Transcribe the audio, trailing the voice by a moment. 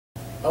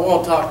I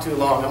won't talk too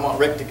long. I want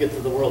Rick to get to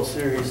the World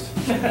Series.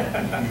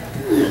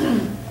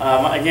 Again,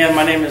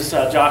 my name is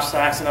Josh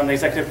Saxon. I'm the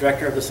Executive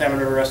Director of the Salmon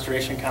River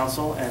Restoration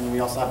Council, and we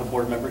also have a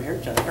board member here,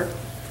 Jennifer.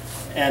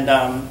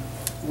 And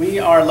we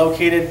are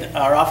located,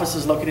 our office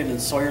is located in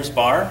Sawyer's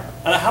Bar.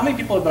 How many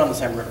people have been on the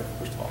Salmon River,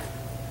 first of all?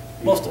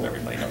 Most of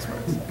everybody knows where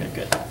it is. Okay,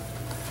 good.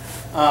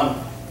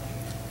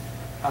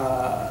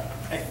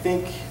 I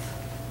think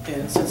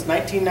since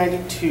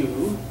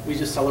 1992, we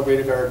just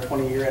celebrated our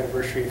 20-year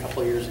anniversary a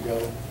couple of years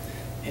ago.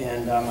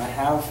 And I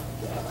have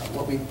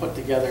what we put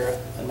together,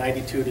 a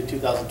 92 to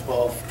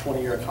 2012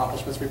 20-year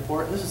accomplishments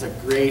report. And this is a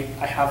great,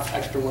 I have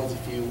extra ones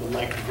if you would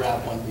like to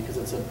grab one, because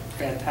it's a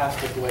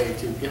fantastic way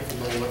to get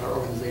familiar with our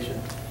organization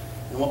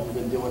and what we've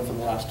been doing for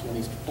the last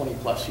 20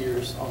 plus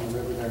years on the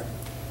river there.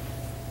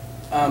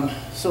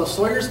 So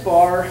Sawyer's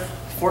Bar,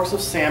 Forks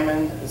of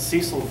Salmon, and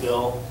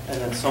Cecilville, and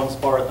then Soames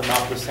Bar at the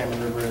mouth of the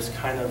Salmon River is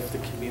kind of the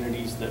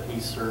communities that we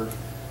serve.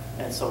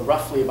 And so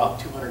roughly about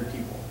 200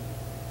 people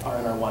are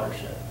in our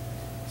watershed.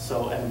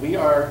 So, and we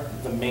are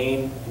the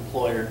main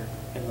employer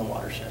in the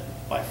watershed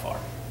by far.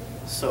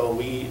 So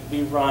we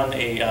run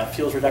a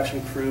fuels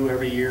reduction crew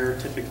every year,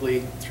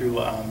 typically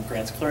through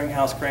Grants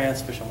Clearinghouse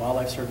grants, Fish and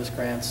Wildlife Service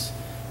grants.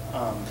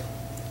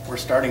 We're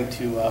starting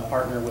to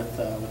partner with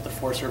the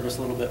Forest Service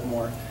a little bit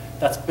more.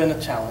 That's been a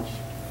challenge,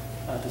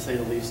 to say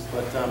the least.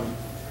 But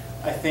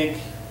I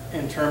think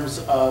in terms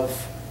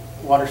of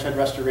watershed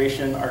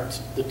restoration,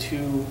 the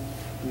two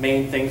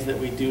main things that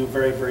we do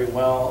very, very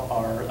well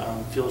are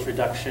fuels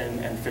reduction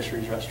and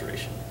fisheries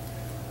restoration.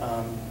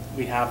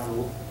 We have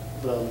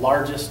the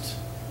largest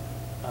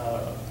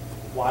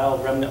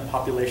wild remnant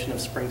population of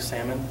spring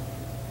salmon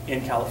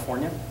in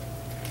California,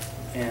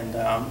 and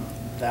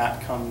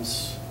that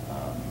comes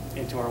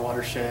into our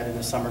watershed in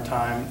the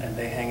summertime, and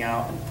they hang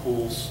out in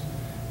pools.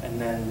 And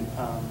then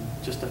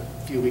just a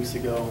few weeks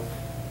ago,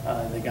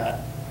 they got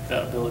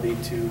the ability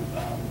to,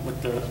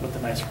 with the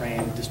nice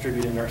rain,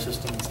 distribute into our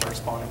system and start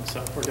spawning.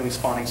 So we're doing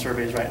spawning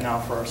surveys right now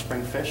for our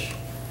spring fish,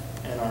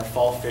 and our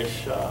fall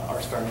fish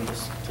are starting to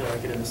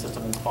get in the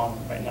system and spawn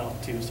right now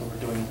too. So we're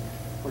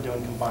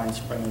doing combined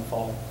spring and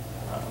fall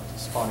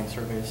spawning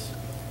surveys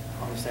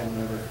on the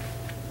Salmon River.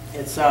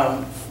 It's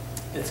some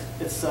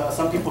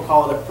people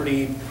call it a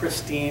pretty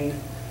pristine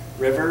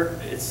river.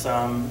 It's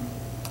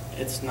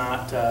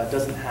not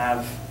doesn't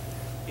have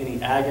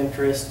any ag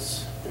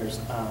interests. There's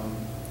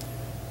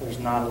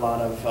not a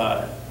lot of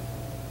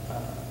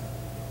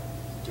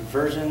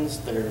diversions.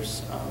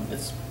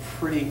 It's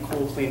pretty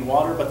cool, clean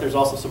water, but there's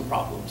also some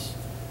problems.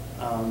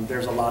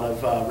 There's a lot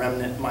of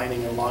remnant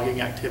mining and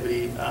logging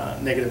activity,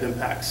 negative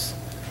impacts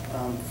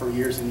for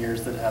years and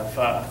years that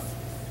have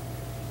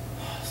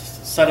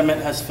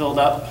sediment has filled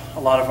up a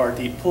lot of our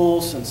deep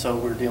pools, and so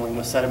we're dealing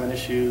with sediment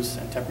issues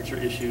and temperature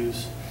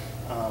issues.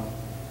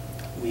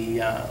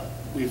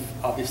 We've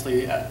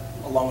obviously,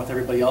 along with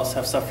everybody else,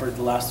 have suffered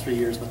the last 3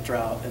 years with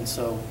drought. And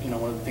so,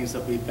 one of the things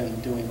that we've been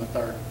doing with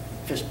our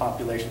fish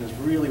population is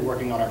really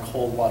working on our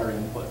cold water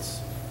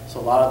inputs. So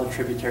a lot of the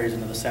tributaries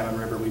into the Salmon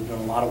River, we've done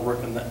a lot of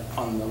work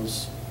on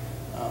those,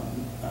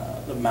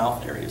 the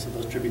mouth areas of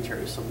those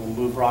tributaries. So we'll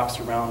move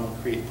rocks around, we'll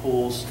create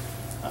pools,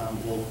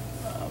 we'll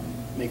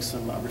make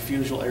some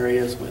refugial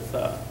areas with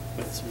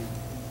some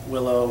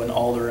willow and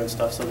alder and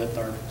stuff so that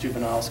our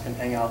juveniles can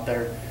hang out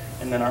there.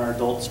 And then our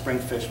adult spring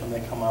fish, when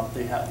they come up,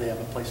 they have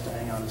a place to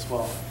hang out as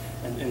well.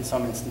 And in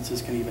some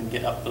instances can even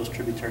get up those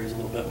tributaries a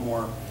little bit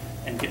more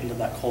and get into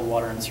that cold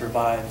water and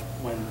survive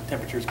when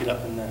temperatures get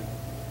up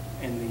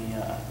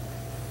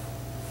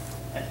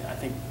I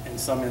think in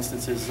some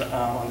instances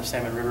on the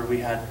Salmon River we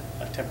had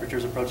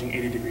temperatures approaching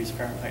 80 degrees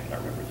Fahrenheit in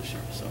our river this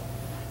year. So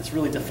it's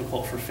really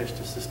difficult for fish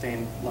to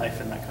sustain life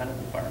in that kind of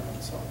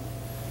environment. So.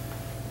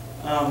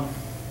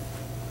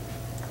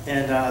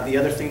 The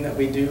other thing that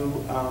we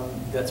do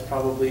that's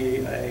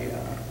probably a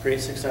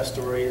great success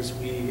story is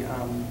we,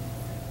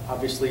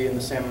 obviously in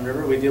the Salmon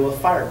River, we deal with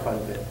fire quite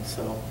a bit.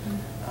 So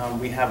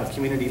we have a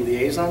community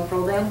liaison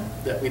program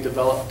that we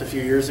developed a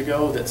few years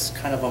ago that's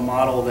kind of a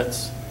model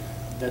that's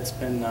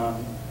been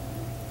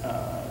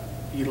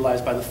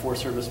utilized by the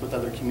Forest Service with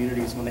other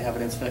communities when they have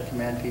an incident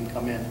command team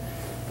come in.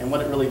 And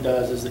what it really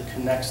does is it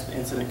connects the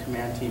incident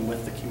command team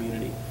with the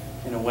community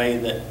in a way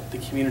that the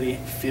community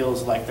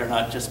feels like they're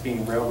not just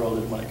being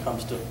railroaded when it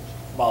comes to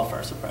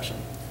wildfire suppression.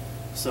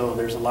 So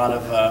there's a lot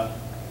of,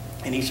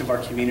 in each of our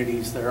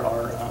communities there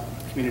are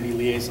community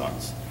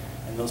liaisons,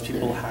 and those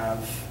people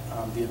have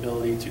the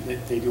ability to,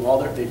 they do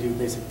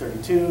basic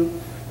 32,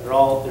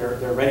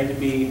 they're ready to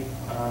be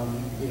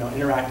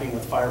interacting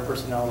with fire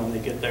personnel when they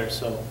get there.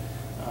 So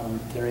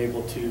they're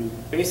able to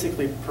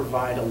basically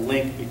provide a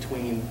link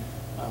between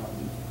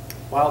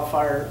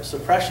wildfire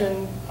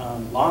suppression,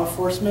 law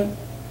enforcement.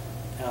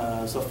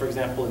 So for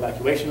example,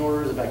 evacuation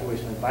orders,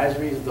 evacuation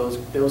advisories,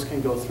 those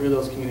can go through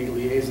those community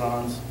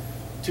liaisons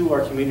to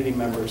our community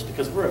members,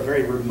 because we're a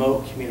very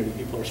remote community.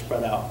 People are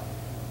spread out.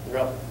 They're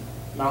up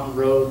mountain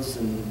roads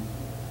and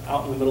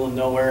out in the middle of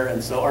nowhere,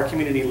 and so our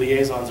community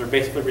liaisons are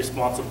basically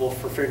responsible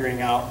for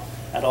figuring out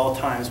at all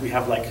times. We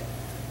have like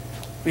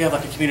We have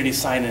like a community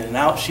sign in and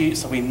out sheet,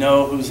 so we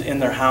know who's in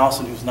their house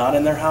and who's not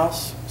in their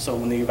house. So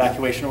when the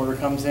evacuation order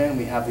comes in,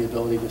 we have the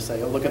ability to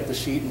say, oh, look at the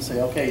sheet and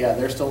say, okay, yeah,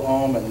 they're still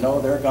home, and no,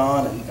 they're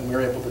gone, and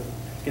we're able to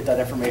get that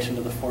information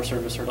to the Forest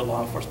Service or to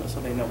law enforcement so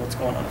they know what's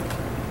going on in the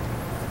community.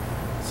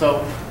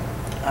 So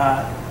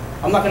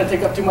I'm not going to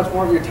take up too much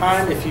more of your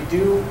time. If you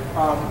do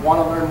want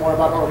to learn more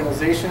about our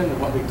organization and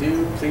what we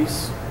do,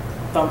 please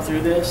thumb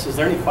through this. Is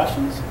there any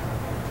questions?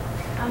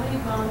 How many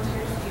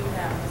volunteers do you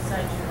have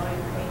besides your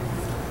own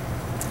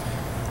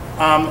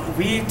pages?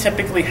 We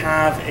typically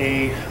have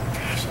a,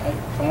 gosh,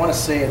 I want to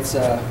say it's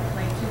Like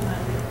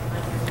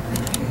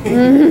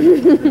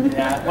 200?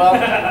 yeah, well,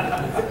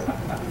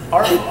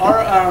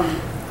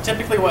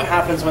 typically what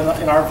happens when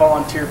in our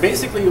volunteer,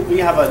 basically we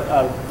have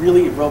a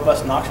really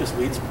robust noxious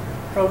weeds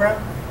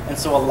program, and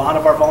so a lot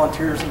of our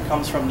volunteerism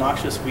comes from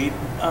noxious weed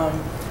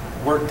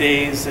work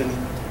days and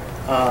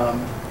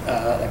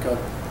like a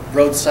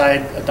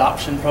roadside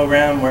adoption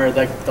program where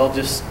they'll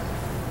just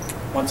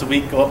once a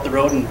week go up the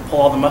road and pull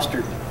all the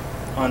mustard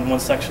on one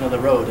section of the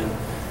road. And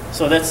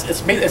so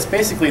it's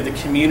basically the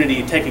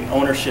community taking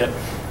ownership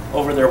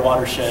over their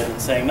watershed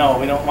and saying, no,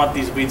 we don't want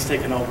these weeds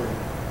taken over.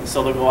 And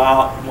so they'll go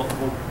out, and we'll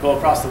go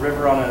across the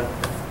river on a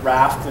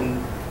raft and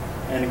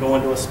go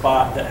into a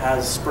spot that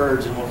has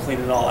spurge, and we'll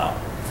clean it all out.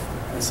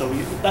 And so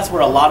that's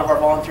where a lot of our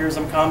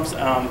volunteerism comes.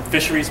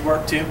 Fisheries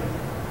work too.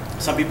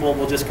 Some people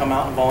will just come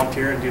out and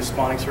volunteer and do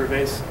spawning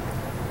surveys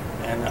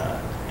and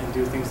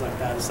do things like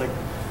that. It's like,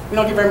 we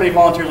don't get very many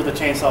volunteers with a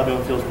chainsaw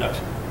doing field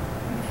reduction.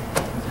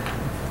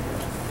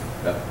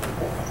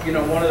 You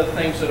know, one of the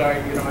things that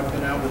I've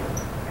been out with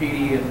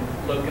PD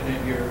and looking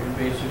at your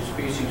invasive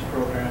species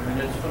program,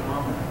 and it's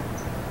phenomenal.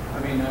 I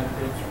mean,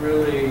 it's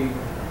really,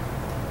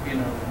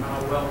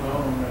 not well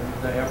known,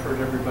 the effort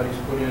everybody's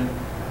put in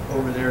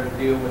over there to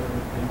deal with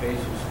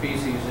invasive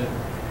species. And,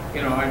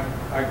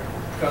 I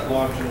cut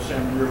logs in the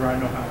Salmon River. I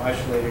know how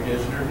isolated it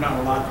is, and there's not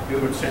a lot to do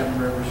with Salmon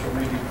River, so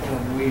maybe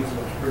pulling weeds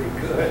looks pretty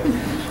good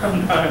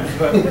sometimes.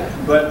 But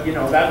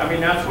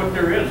that's what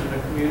there is, and the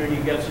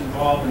community gets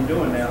involved in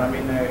doing that. I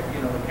mean, the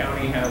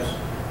county has,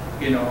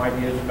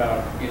 ideas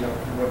about, to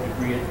what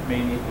degree it may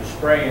need to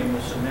spray and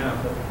this and that,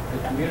 but the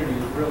community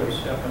is really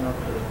stepping up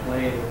to the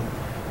plate and,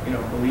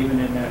 believing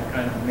in that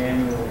kind of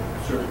manual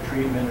sort of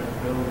treatment and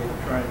ability to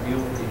try and deal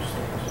with these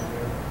things, and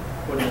they're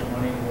putting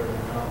money where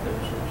their mouth is,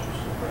 which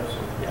is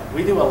impressive. Yeah,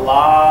 we do a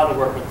lot of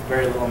work with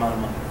very little amount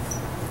of money,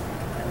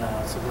 and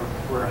so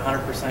we're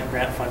 100%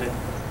 grant funded,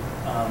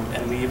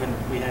 and we even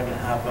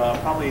have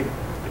probably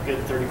a good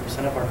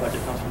 30% of our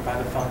budget comes from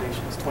private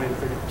foundations, 20 to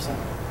 30%.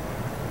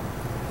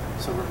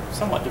 So we're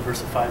somewhat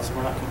diversified, so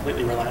we're not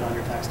completely reliant on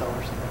your tax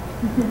dollars.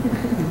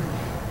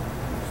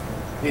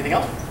 Anything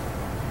else?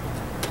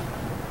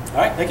 All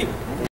right, thank you.